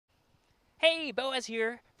Hey, Boaz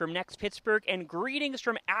here from Next Pittsburgh, and greetings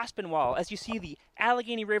from Aspen. As you see, the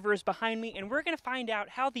Allegheny River is behind me, and we're going to find out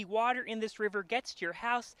how the water in this river gets to your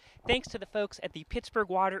house thanks to the folks at the Pittsburgh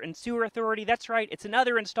Water and Sewer Authority. That's right, it's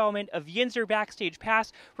another installment of Yinzer Backstage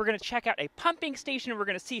Pass. We're going to check out a pumping station, and we're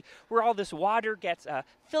going to see where all this water gets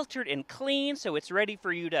filtered and cleaned, so it's ready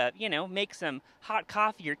for you to, make some hot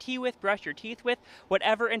coffee or tea with, brush your teeth with,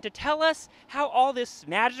 whatever. And to tell us how all this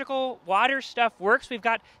magical water stuff works, we've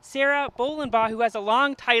got Sarah Bolenbaugh, who has a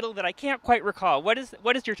long title that I can't quite recall. What is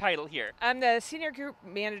your title here? I'm the Senior Group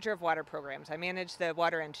Manager of Water Programs. I manage the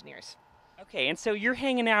water engineers. Okay, and so you're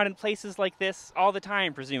hanging out in places like this all the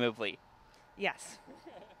time, presumably. Yes.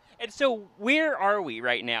 And so where are we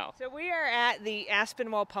right now? So we are at the Aspen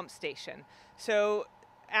pump station. So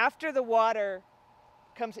after the water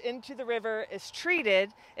comes into the river, is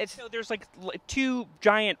treated, So there's like two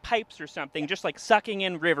giant pipes or something, just like sucking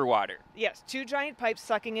in river water. Yes, two giant pipes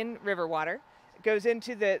sucking in river water. It goes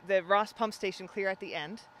into the Ross pump station clear at the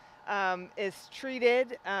end. Is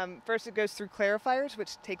treated. First it goes through clarifiers,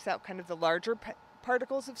 which takes out kind of the larger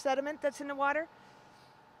particles of sediment that's in the water.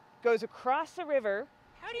 Goes across the river.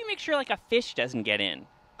 How do you make sure like a fish doesn't get in?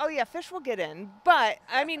 Oh yeah, fish will get in, but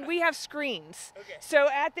I mean we have screens. Okay. So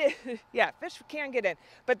at the fish can get in,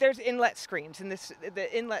 but there's inlet screens, and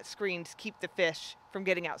the inlet screens keep the fish from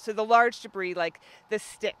getting out. So the large debris like the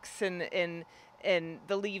sticks and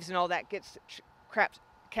the leaves and all that gets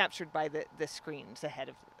captured by the screens ahead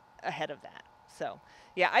of that. So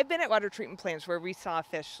yeah, I've been at water treatment plants where we saw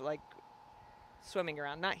fish like swimming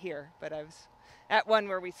around. Not here, but I was at one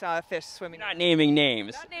where we saw a fish swimming. Not naming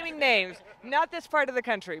names. Not naming names. Not this part of the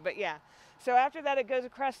country, but yeah. So after that, it goes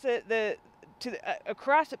across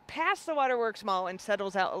past the waterworks mall and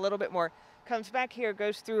settles out a little bit more. Comes back here,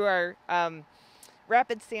 goes through our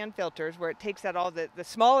rapid sand filters where it takes out all the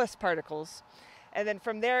smallest particles, and then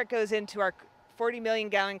from there it goes into our 40 million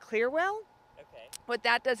gallon clear well. Okay. What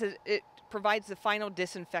that does is it provides the final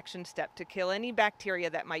disinfection step to kill any bacteria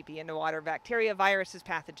that might be in the water, bacteria, viruses,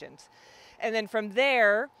 pathogens. And then from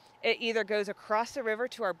there, it either goes across the river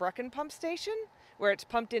to our Brucken pump station, where it's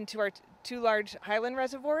pumped into our two large Highland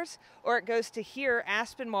reservoirs, or it goes to here,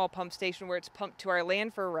 Aspen Mall pump station, where it's pumped to our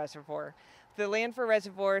Landford reservoir. The Landford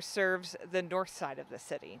reservoir serves the north side of the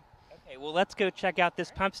city. Okay, well let's go check out this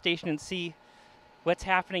pump station and see what's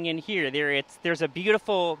happening in here. There's a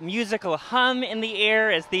beautiful musical hum in the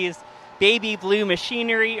air as these baby blue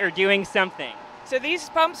machinery are doing something. So these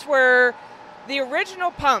pumps were the original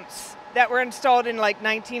pumps that were installed in like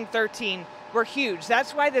 1913 were huge.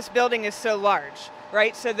 That's why this building is so large,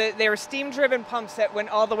 right? So they were steam-driven pumps that went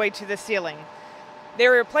all the way to the ceiling. They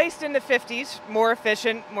were replaced in the 50s, more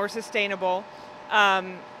efficient, more sustainable.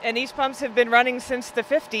 And these pumps have been running since the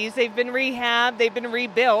 50s. They've been rehabbed, they've been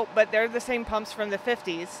rebuilt, but they're the same pumps from the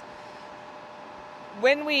 50s.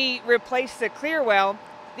 When we replace the clear well,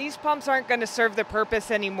 these pumps aren't going to serve the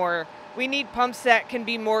purpose anymore. We need pumps that can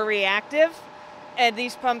be more reactive, and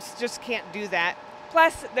these pumps just can't do that.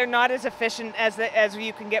 Plus, they're not as efficient as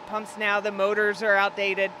you can get pumps now. The motors are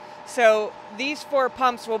outdated. So these 4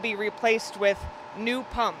 pumps will be replaced with new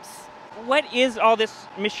pumps. What is all this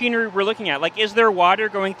machinery we're looking at? Like, is there water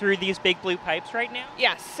going through these big blue pipes right now?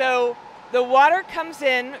 Yes, so the water comes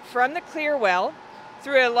in from the clear well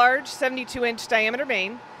through a large 72-inch diameter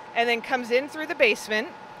main, and then comes in through the basement,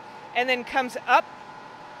 and then comes up.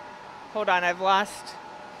 Hold on, I've lost.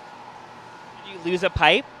 Did you lose a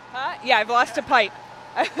pipe? Yeah, I've lost a pipe.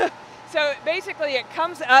 So basically it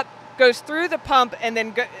comes up, goes through the pump, and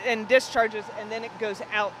then discharges, and then it goes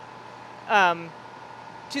out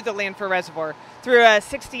to the Landford reservoir through a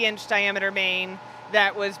 60-inch diameter main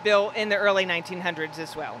that was built in the early 1900s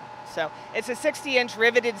as well. So it's a 60-inch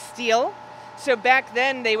riveted steel. So back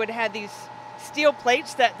then they would have these steel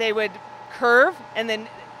plates that they would curve, and then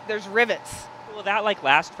there's rivets. Will that like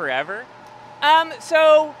last forever?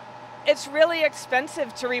 So it's really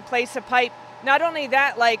expensive to replace a pipe. Not only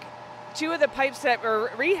that, like 2 of the pipes that we're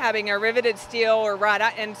rehabbing are riveted steel or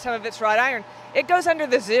and some of it's wrought iron. It goes under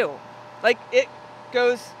the zoo. Like it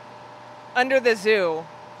goes under the zoo,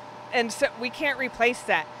 and so we can't replace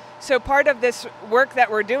that. So part of this work that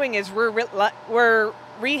we're doing is we're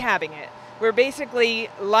rehabbing it. We're basically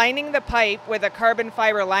lining the pipe with a carbon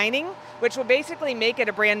fiber lining, which will basically make it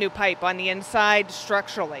a brand new pipe on the inside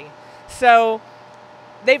structurally. So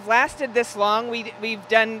they've lasted this long. We've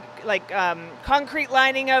done like concrete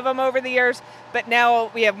lining of them over the years, but now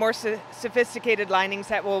we have more sophisticated linings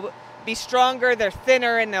that will be stronger, they're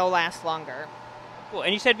thinner, and they'll last longer. Cool.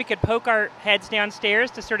 And you said we could poke our heads downstairs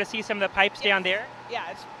to sort of see some of the pipes down there?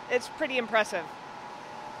 Yeah, it's pretty impressive.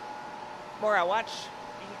 More I watch.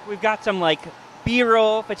 We've got some like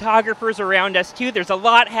B-roll photographers around us too. There's a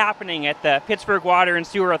lot happening at the Pittsburgh Water and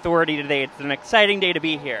Sewer Authority today. It's an exciting day to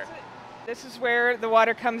be here. This is where the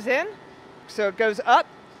water comes in. So it goes up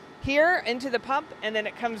here into the pump, and then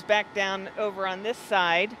it comes back down over on this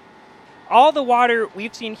side. All the water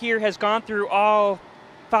we've seen here has gone through all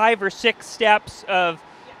 5 or 6 steps of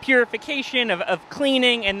purification, of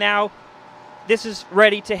cleaning, and now this is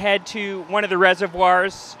ready to head to one of the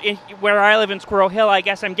reservoirs. Where I live in Squirrel Hill, I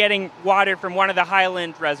guess I'm getting water from one of the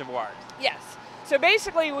Highland reservoirs. Yes. So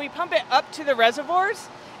basically we pump it up to the reservoirs,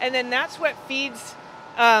 and then that's what feeds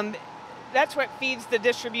the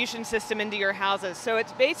distribution system into your houses. So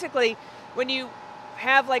it's basically when you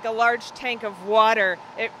have like a large tank of water,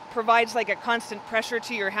 it provides like a constant pressure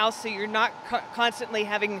to your house, so you're not constantly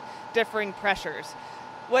having differing pressures.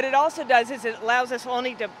 What it also does is it allows us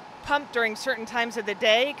only to pump during certain times of the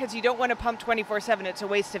day, because you don't want to pump 24/7. It's a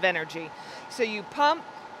waste of energy. So you pump,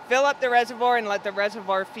 fill up the reservoir, and let the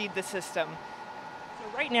reservoir feed the system.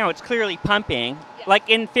 So right now it's clearly pumping. Yeah. Like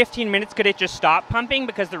in 15 minutes, could it just stop pumping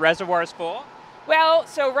because the reservoir is full? Well,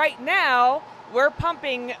 so right now we're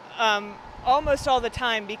pumping almost all the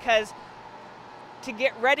time, because to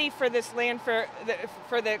get ready for this land for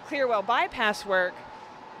the Clearwell bypass work,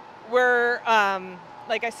 we're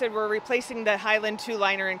like I said, we're replacing the Highland 2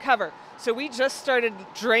 liner and cover. So we just started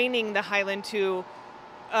draining the Highland 2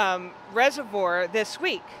 reservoir this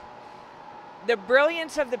week. The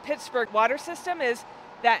brilliance of the Pittsburgh water system is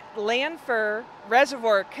that Landfur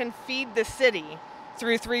reservoir can feed the city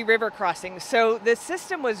through 3 river crossings. So the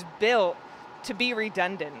system was built to be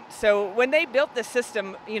redundant. So when they built the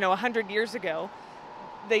system, 100 years ago,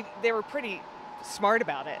 they were pretty smart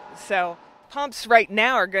about it. So pumps right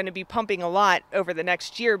now are going to be pumping a lot over the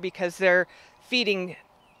next year, because they're feeding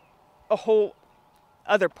a whole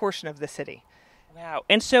other portion of the city. Wow.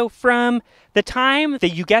 And so from the time that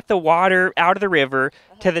you get the water out of the river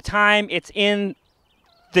to the time it's in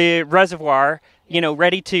the reservoir,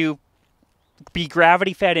 ready to be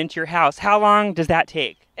gravity fed into your house, how long does that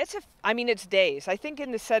take? It's days. I think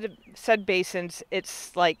in the said basins,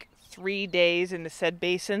 it's like 3 days in the said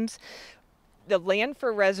basins. The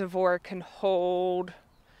Landfur reservoir can hold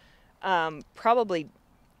probably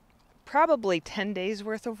 10 days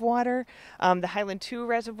worth of water. The Highland 2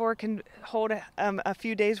 reservoir can hold a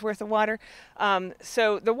few days worth of water.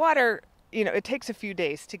 So the water, it takes a few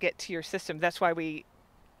days to get to your system. That's why we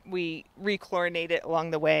rechlorinate it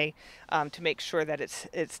along the way to make sure that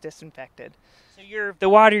it's disinfected. So the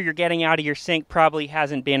water you're getting out of your sink probably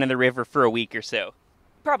hasn't been in the river for a week or so.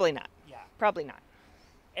 Probably not. Yeah. Probably not.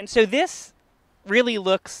 And so this really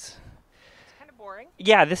looks... It's kind of boring.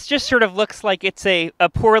 Yeah, this just sort of looks like it's a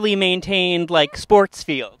poorly maintained sports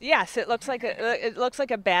field. Yes, it looks like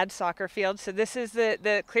a bad soccer field. So this is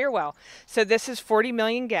the Clearwell. So this is 40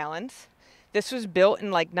 million gallons. This was built in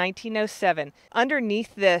 1907.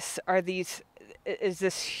 Underneath this is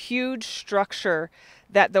this huge structure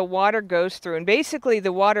that the water goes through. And basically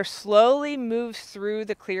the water slowly moves through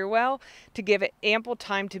the Clearwell to give it ample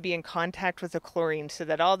time to be in contact with the chlorine, so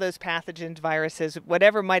that all those pathogens, viruses,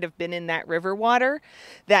 whatever might have been in that river water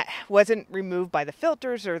that wasn't removed by the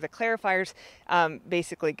filters or the clarifiers,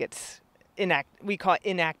 basically gets we call it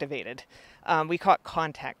inactivated. We call it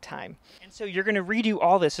contact time. And so you're going to redo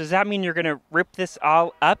all this. Does that mean you're going to rip this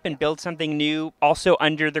all up and build something new also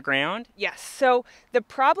under the ground? Yes. So the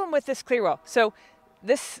problem with this Clearwell,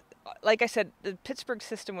 this, like I said, the Pittsburgh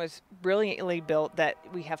system was brilliantly built that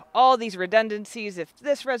we have all these redundancies. If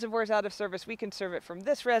this reservoir is out of service, we can serve it from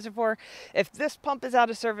this reservoir. If this pump is out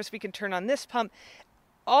of service, we can turn on this pump.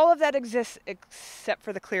 All of that exists except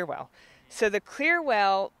for the Clearwell. So the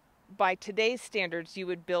Clearwell, by today's standards, you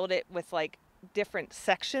would build it with different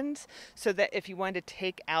sections, so that if you wanted to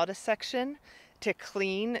take out a section to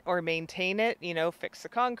clean or maintain it, fix the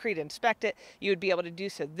concrete, inspect it, you would be able to do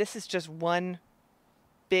so. This is just one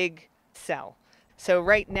big cell. So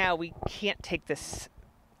right now we can't take this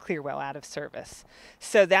Clearwell out of service.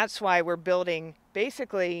 So that's why we're building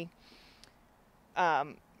basically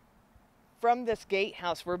from this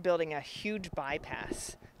gatehouse, we're building a huge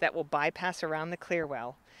bypass that will bypass around the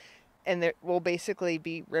Clearwell. And we'll basically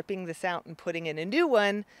be ripping this out and putting in a new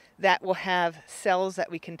one that will have cells that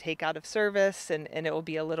we can take out of service, and it will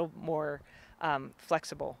be a little more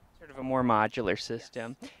flexible. Sort of a more modular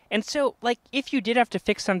system. Yes. And so, if you did have to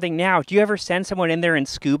fix something now, do you ever send someone in there in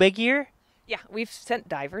scuba gear? Yeah, we've sent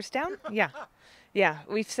divers down. Yeah,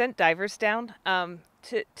 we've sent divers down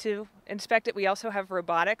to inspect it. We also have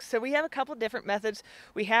robotics. So we have a couple different methods.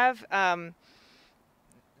 We have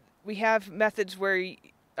methods where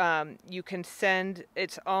you can send,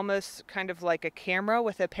 it's almost kind of like a camera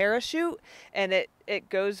with a parachute, and it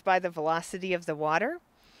goes by the velocity of the water.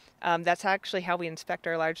 That's actually how we inspect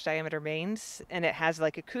our large diameter mains, and it has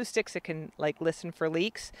like acoustics. It can like listen for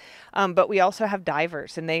leaks. But we also have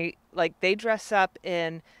divers, and they dress up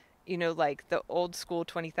in, like the old school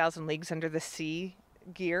 20,000 Leagues Under the Sea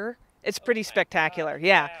gear. It's pretty spectacular. God,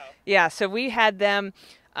 Yeah. wow. Yeah. So we had them,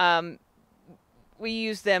 we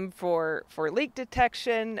use them for leak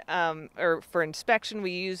detection, or for inspection.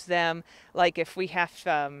 We use them like if we have,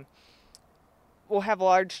 we'll have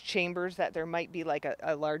large chambers that there might be like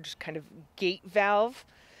a large kind of gate valve,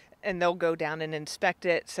 and they'll go down and inspect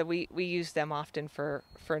it. So we use them often for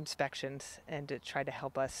inspections and to try to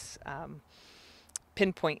help us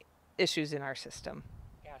pinpoint issues in our system.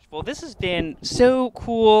 Gosh, well, this has been so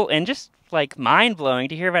cool and just like mind-blowing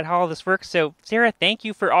to hear about how all this works. So, Sarah, thank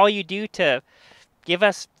you for all you do to give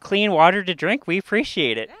us clean water to drink. We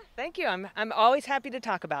appreciate it. Yeah, thank you. I'm always happy to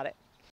talk about it.